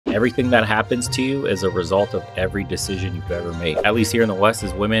Everything that happens to you is a result of every decision you've ever made. At least here in the West,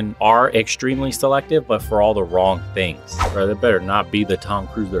 is women are extremely selective, but for all the wrong things. Or they better not be the Tom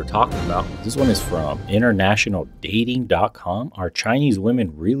Cruise they're talking about. This one is from internationaldating.com. Are Chinese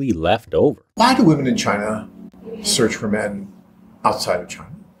women really left over? Why do women in China search for men outside of China?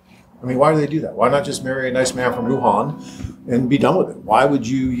 I mean, why do they do that? Why not just marry a nice man from Wuhan and be done with it? Why would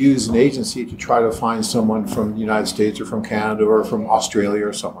you use an agency to try to find someone from the United States or from Canada or from Australia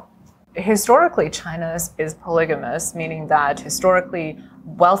or somewhere? Historically, China is polygamous, meaning that historically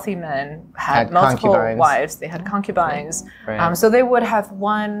wealthy men had multiple wives. They had concubines. Right. So they would have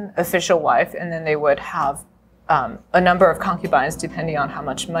one official wife, and then they would have a number of concubines depending on how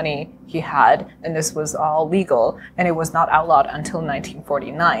much money he had, and this was all legal, and it was not outlawed until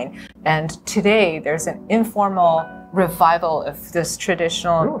 1949. And today there's an informal revival of this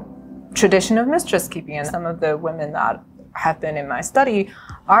tradition of mistress keeping, and some of the women that have been in my study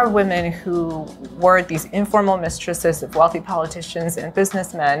are women who were these informal mistresses of wealthy politicians and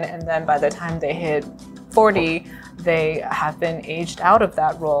businessmen, and then by the time they hit 40, they have been aged out of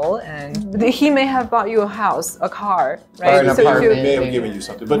that role, and he may have bought you a house, a car, right? Or so he may have given you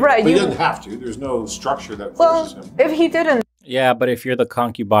something, but he doesn't have to. There's no structure that forces him. If he didn't. Yeah, but if you're the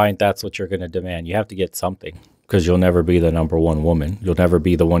concubine, that's what you're going to demand. You have to get something, because you'll never be the number one woman. You'll never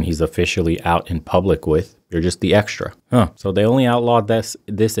be the one he's officially out in public with. You're just the extra. Huh. So they only outlawed this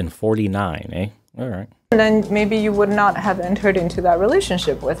in 49, eh? All right. And then maybe you would not have entered into that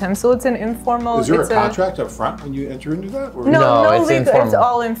relationship with him. So it's an informal. Is there a contract up front when you enter into that? Or no, it's legal. informal. It's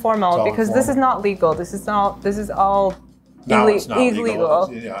all informal, because informal. this is not legal. This is all Now it's not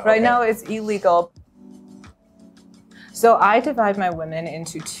illegal. Yeah, right now it's illegal. So I divide my women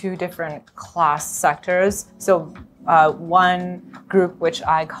into two different class sectors. So one group, which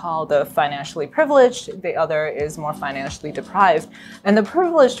I call the financially privileged, the other is more financially deprived. And the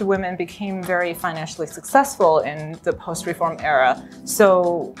privileged women became very financially successful in the post-reform era.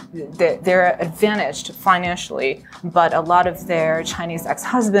 So they're advantaged financially, but a lot of their Chinese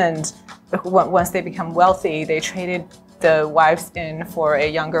ex-husbands, once they become wealthy, they traded the wives in for a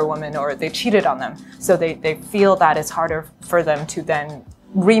younger woman, or they cheated on them. So they feel that it's harder for them to then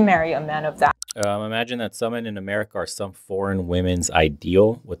remarry a man of that. Imagine that some men in America are some foreign women's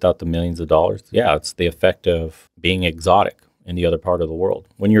ideal without the millions of dollars. Yeah, it's the effect of being exotic in the other part of the world.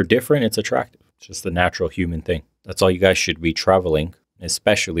 When you're different, it's attractive. It's just the natural human thing. That's all you guys should be traveling,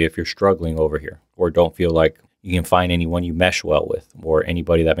 especially if you're struggling over here or don't feel like you can find anyone you mesh well with, or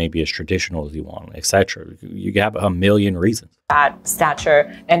anybody that may be as traditional as you want, etc. You have a million reasons. That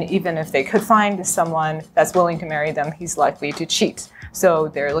stature, and even if they could find someone that's willing to marry them, he's likely to cheat. So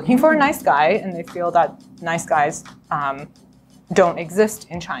they're looking for a nice guy, and they feel that nice guys don't exist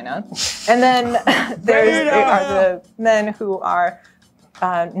in China. And then there are the men who are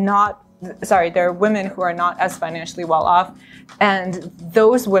there are women who are not as financially well off, and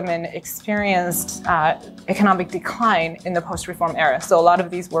those women experienced economic decline in the post-reform era. So a lot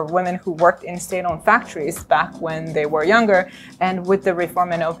of these were women who worked in state-owned factories back when they were younger, and with the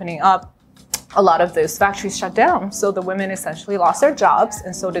reform and opening up, a lot of those factories shut down. So the women essentially lost their jobs,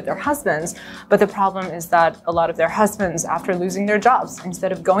 and so did their husbands. But the problem is that a lot of their husbands, after losing their jobs,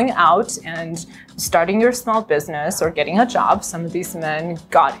 instead of going out and starting their small business or getting a job, some of these men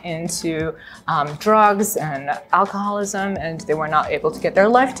got into drugs and alcoholism, and they were not able to get their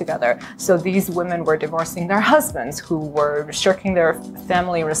life together. So these women were divorcing their husbands, who were shirking their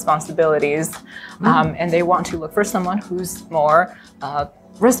family responsibilities, and they want to look for someone who's more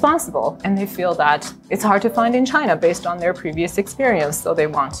responsible, and they feel that it's hard to find in China based on their previous experience, so they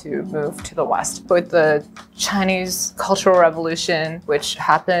want to move to the West. With the Chinese Cultural Revolution, which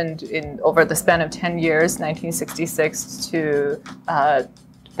happened over the span of 10 years, 1966 to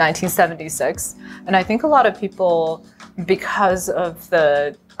 1976, and I think a lot of people, because of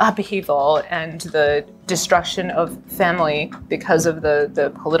the upheaval and the destruction of family because of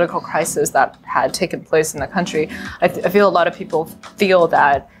the political crisis that had taken place in the country, I feel a lot of people feel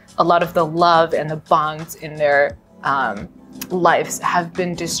that a lot of the love and the bonds in their lives have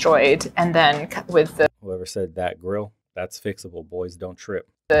been destroyed. And then with the... Whoever said that grill, that's fixable, boys, don't trip.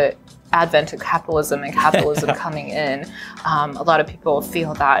 The advent of capitalism and capitalism coming in, a lot of people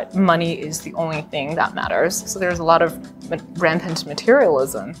feel that money is the only thing that matters. So there's a lot of rampant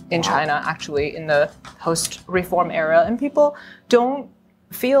materialism in China, actually, in the post-reform era, and people don't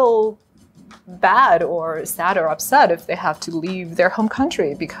feel bad or sad or upset if they have to leave their home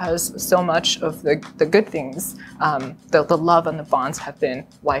country because so much of the good things, the love and the bonds have been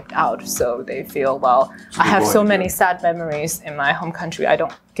wiped out. So they feel, well, I have so many sad memories in my home country. I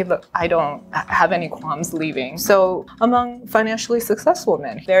don't have any qualms leaving. So among financially successful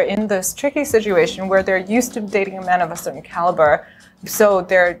men, they're in this tricky situation where they're used to dating a man of a certain caliber. So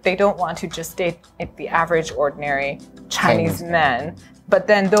they don't want to just date the average, ordinary Chinese men. But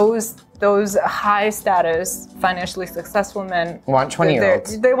then those high status, financially successful men want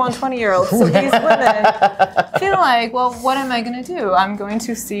 20-year-olds. They want 20-year-olds. So these women feel like, well, what am I going to do? I'm going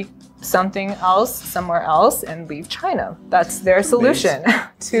to seek something else somewhere else and leave China. That's their solution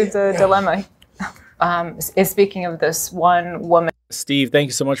to the dilemma. Speaking of this one woman. Steve, thank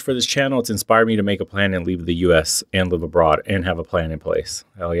you so much for this channel. It's inspired me to make a plan and leave the U.S. and live abroad and have a plan in place.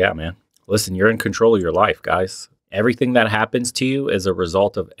 Hell yeah, man. Listen, you're in control of your life, guys. Everything that happens to you is a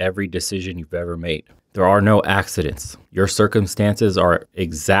result of every decision you've ever made. There are no accidents. Your circumstances are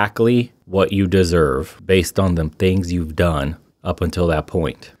exactly what you deserve based on the things you've done up until that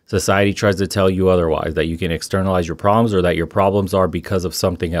point. Society tries to tell you otherwise, that you can externalize your problems or that your problems are because of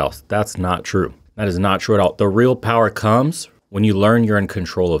something else. That's not true. That is not true at all. The real power comes when you learn you're in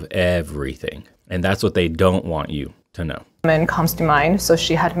control of everything. And that's what they don't want you to know. Woman comes to mind. So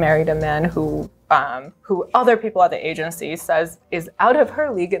she had married a man who other people at the agency says is out of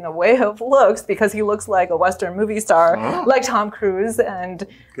her league in the way of looks because he looks like a Western movie star, like Tom Cruise. And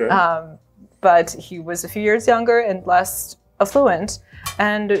but he was a few years younger and less affluent.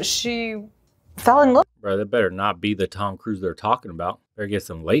 And she fell in love. Bro, that better not be the Tom Cruise they're talking about. Better get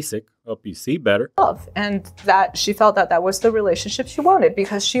some LASIK. Hope you see better. And that she felt that was the relationship she wanted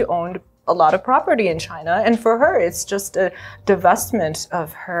because she owned a lot of property in China. And for her, it's just a divestment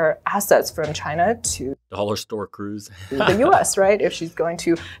of her assets from China to dollar store cruise. the US, right? If she's going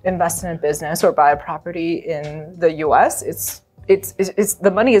to invest in a business or buy a property in the US, it's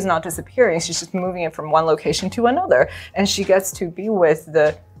the money is not disappearing. She's just moving it from one location to another. And she gets to be with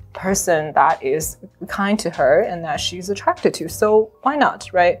the person that is kind to her and that she's attracted to. So why not,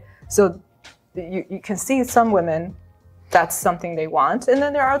 right? So you can see some women, that's something they want. And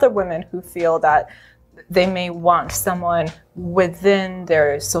then there are other women who feel that they may want someone within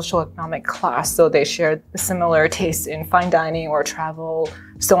their socioeconomic class. So they share similar tastes in fine dining or travel,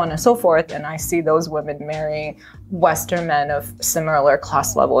 so on and so forth. And I see those women marrying Western men of similar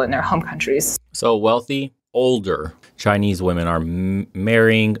class level in their home countries. So wealthy, older Chinese women are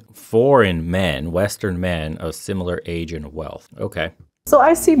marrying foreign men, Western men of similar age and wealth. Okay. So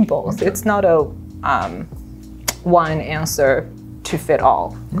I see both. It's not a one answer to fit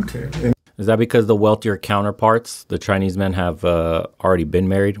all. Okay. Is that because the wealthier counterparts, the Chinese men, have already been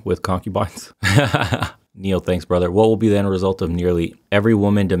married with concubines? Neil, thanks, brother. What will be the end result of nearly every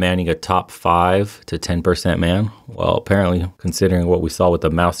woman demanding a top 5 to 10% man? Well, apparently, considering what we saw with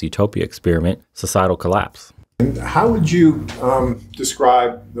the Mouse Utopia experiment, societal collapse. And how would you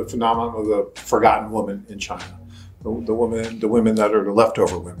describe the phenomenon of the forgotten woman in China? The women that are the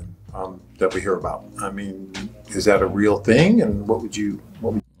leftover women that we hear about. I mean, is that a real thing? And what would you?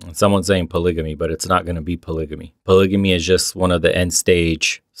 Someone's saying polygamy, but it's not going to be polygamy. Polygamy is just one of the end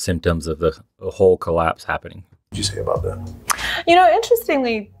stage symptoms of the whole collapse happening. What would you say about that? You know,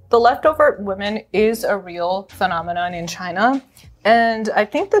 interestingly, the leftover women is a real phenomenon in China. And I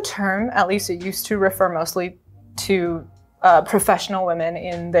think the term, at least it used to refer mostly to professional women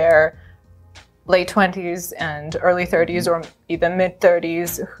in their late 20s and early 30s or even mid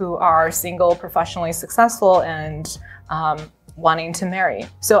 30s who are single, professionally successful, and wanting to marry.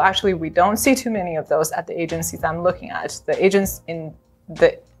 So actually, we don't see too many of those at the agencies I'm looking at. In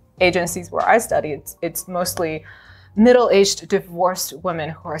the agencies where I study, it's mostly middle-aged divorced women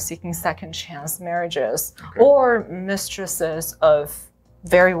who are seeking second chance marriages, or mistresses of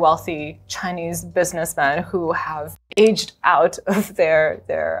very wealthy Chinese businessmen who have aged out of their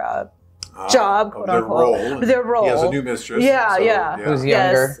job, quote unquote. Their role. He has a new mistress. Yeah. Who's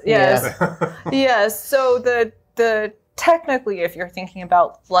younger. Yes. Yes. So the technically, if you're thinking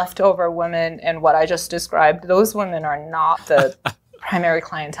about leftover women and what I just described, those women are not the primary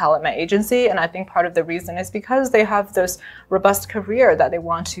clientele at my agency. And I think part of the reason is because they have this robust career that they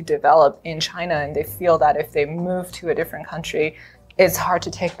want to develop in China, and they feel that if they move to a different country, it's hard to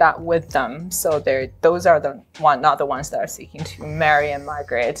take that with them. So those are not the ones that are seeking to marry and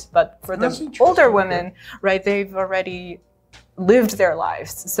migrate. But for the older women, right, they've already lived their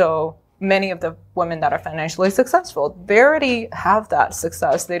lives. So many of the women that are financially successful, they already have that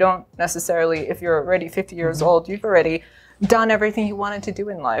success. They don't necessarily, if you're already 50 years old, you've already done everything you wanted to do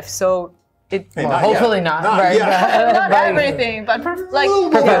in life. So Hey, Well, not hopefully yet. not. Not Right. yet. Not everything, but like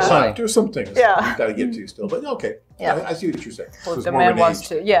Professionally. There's some things Yeah. you've got to get to still, but okay. Yeah. I see what you're saying. So it's the more of man an wants age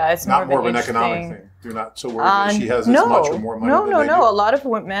to. thing. Yeah, it's Not more of an an age economic thing. You're not so worried that she has as much or more money than they do. No. A lot of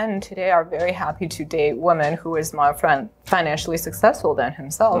men today are very happy to date women who is more financially successful than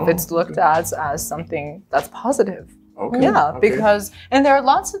himself. It's looked at as something that's positive. Okay. Yeah, okay. because and there are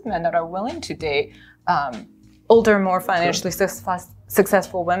lots of men that are willing to date older, more financially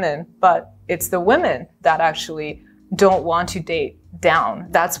successful women, but it's the women that actually don't want to date down.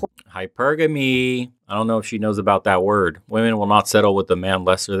 That's what Hypergamy. I don't know if she knows about that word. Women will not settle with a man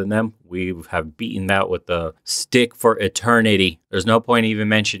lesser than them. We have beaten that with a stick for eternity. There's no point even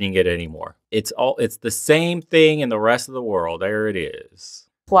mentioning it anymore. It's the same thing in the rest of the world. There it is.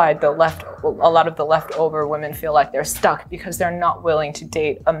 why a lot of the leftover women feel like they're stuck because they're not willing to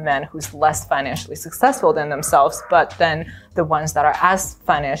date a man who's less financially successful than themselves, but then the ones that are as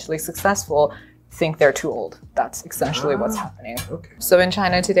financially successful think they're too old. That's essentially what's happening. Okay. So in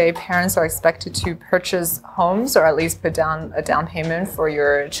China today, parents are expected to purchase homes or at least put down a down payment for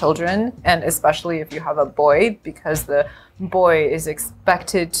your children, and especially if you have a boy, because the boy is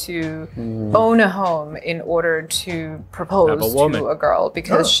expected to own a home in order to propose to a girl,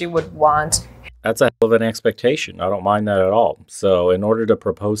 because she would want. That's a hell of an expectation. I don't mind that at all. So in order to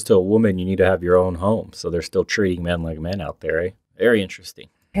propose to a woman, you need to have your own home. So they're still treating men like men out there, eh? Very interesting.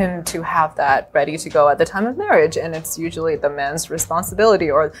 Him to have that ready to go at the time of marriage, and it's usually the man's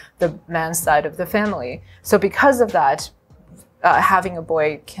responsibility or the man's side of the family. So because of that, having a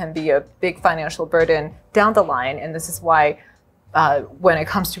boy can be a big financial burden down the line, and this is why when it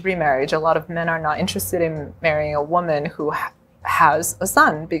comes to remarriage, a lot of men are not interested in marrying a woman who has a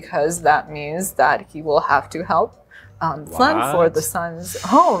son, because that means that he will have to help fund for the son's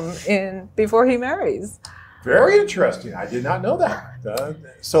home before he marries. Very interesting. I did not know that.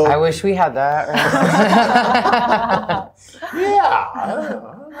 So I wish we had that. yeah,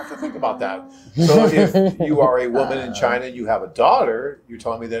 I'll have to think about that. So if you are a woman in China and you have a daughter, you're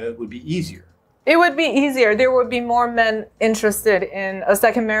telling me that it would be easier. It would be easier. There would be more men interested in a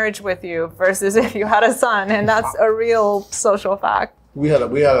second marriage with you versus if you had a son, and that's a real social fact. We had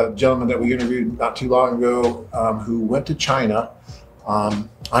a gentleman that we interviewed not too long ago who went to China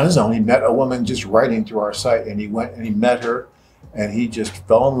on his own. He met a woman just writing through our site, and he went and he met her, and he just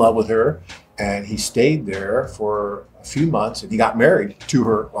fell in love with her, and he stayed there for a few months, and he got married to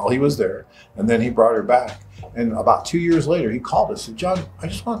her while he was there, and then he brought her back. And about 2 years later, he called us and said, "John, I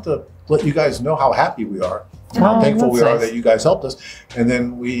just want to let you guys know how happy we are, and how thankful we are that you guys helped us." And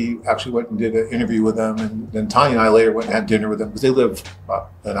then we actually went and did an interview with them, and then Tanya and I later went and had dinner with them, because they live about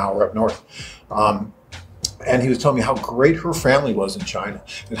an hour up north. And he was telling me how great her family was in China,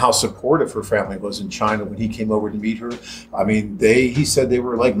 and how supportive her family was in China when he came over to meet her. I mean, he said they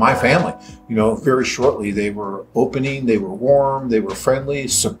were like my family. You know, very shortly, they were opening, they were warm, they were friendly,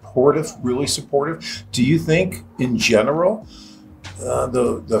 supportive, really supportive. Do you think, in general,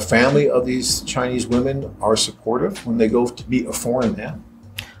 the family of these Chinese women are supportive when they go to meet a foreign man?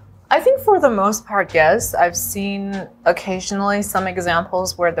 I think for the most part, yes. I've seen occasionally some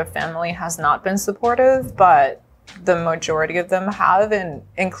examples where the family has not been supportive, but the majority of them have, and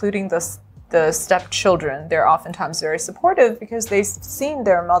including the stepchildren, they're oftentimes very supportive because they've seen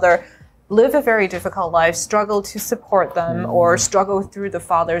their mother live a very difficult life, struggle to support them, or struggle through the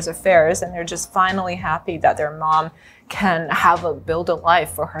father's affairs, and they're just finally happy that their mom can build a life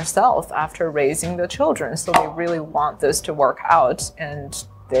for herself after raising the children. So they really want this to work out, and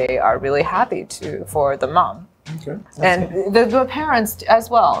they are really happy for the mom. Okay. And the parents as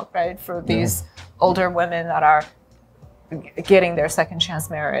well, right? For these older women that are getting their second chance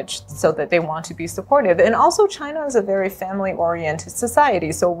marriage, so that they want to be supportive. And also, China is a very family-oriented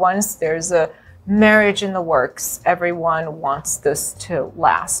society. So once there's a marriage in the works, everyone wants this to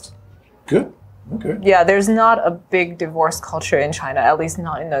last. Good. Okay. Yeah, there's not a big divorce culture in China, at least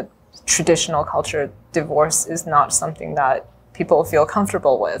not in the traditional culture. Divorce is not something that people feel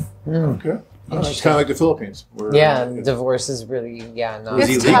comfortable with. Okay. It's kind of like the Philippines. Where divorce is really, it was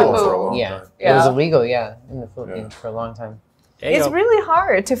It's illegal taboo. for a long yeah. time. It was illegal, in the Philippines for a long time. It's really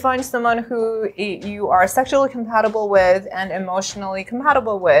hard to find someone who you are sexually compatible with, and emotionally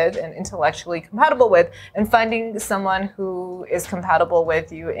compatible with, and intellectually compatible with, and finding someone who is compatible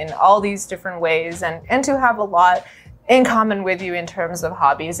with you in all these different ways, and to have a lot in common with you in terms of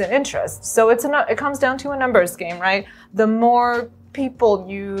hobbies and interests. So it comes down to a numbers game, right? The more people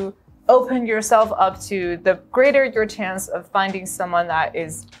you open yourself up to, the greater your chance of finding someone that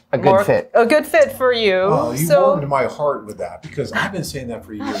is A good fit. a good fit for you. Oh, you warmed my heart with that, because I've been saying that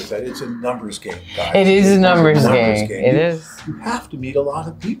for years, that it's a numbers game, guys. It is a numbers game. It is. You have to meet a lot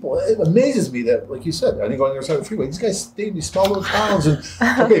of people. It amazes me that, like you said, I think on the other side of the freeway, these guys stay in these small little towns and,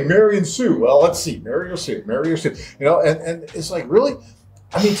 okay, Mary and Sue. Well, let's see, Mary or Sue, Mary or Sue. You know, and it's like, really?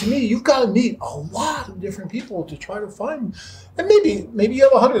 I mean, to me, you've got to meet a lot of different people to try to find, and maybe you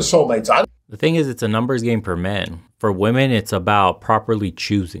have 100 soulmates. The thing is, it's a numbers game for men. For women, it's about properly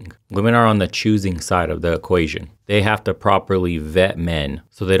choosing. Women are on the choosing side of the equation. They have to properly vet men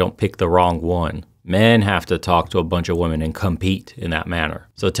so they don't pick the wrong one. Men have to talk to a bunch of women and compete in that manner.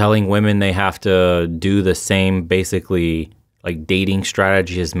 So telling women they have to do the same, basically, like dating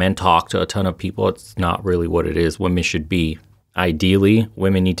strategy as men talk to a ton of people, it's not really what it is. Women should be, ideally,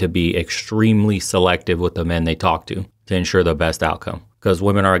 women need to be extremely selective with the men they talk to ensure the best outcome. Because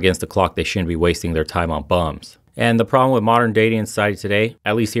women are against the clock, they shouldn't be wasting their time on bums. And the problem with modern dating in society today,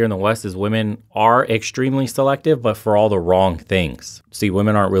 at least here in the West, is women are extremely selective, but for all the wrong things. See,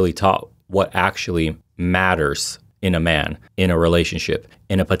 women aren't really taught what actually matters in a man, in a relationship,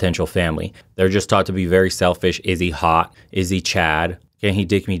 in a potential family. They're just taught to be very selfish. Is he hot? Is he Chad? Can he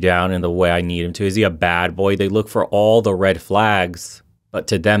dick me down in the way I need him to? Is he a bad boy? They look for all the red flags, but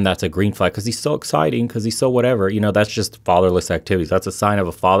to them, that's a green flag because he's so exciting, because he's so whatever. You know, that's just fatherless activities. That's a sign of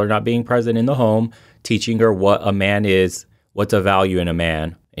a father not being present in the home, teaching her what a man is, what's a value in a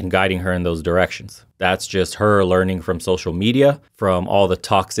man, and guiding her in those directions. That's just her learning from social media, from all the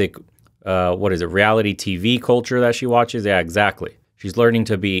toxic, reality TV culture that she watches. Yeah, exactly. She's learning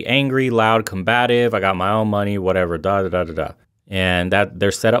to be angry, loud, combative. I got my own money, whatever, da, da, da, da, da. And that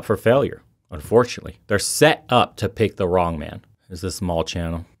they're set up for failure, unfortunately. They're set up to pick the wrong man. It's a small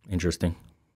channel. Interesting.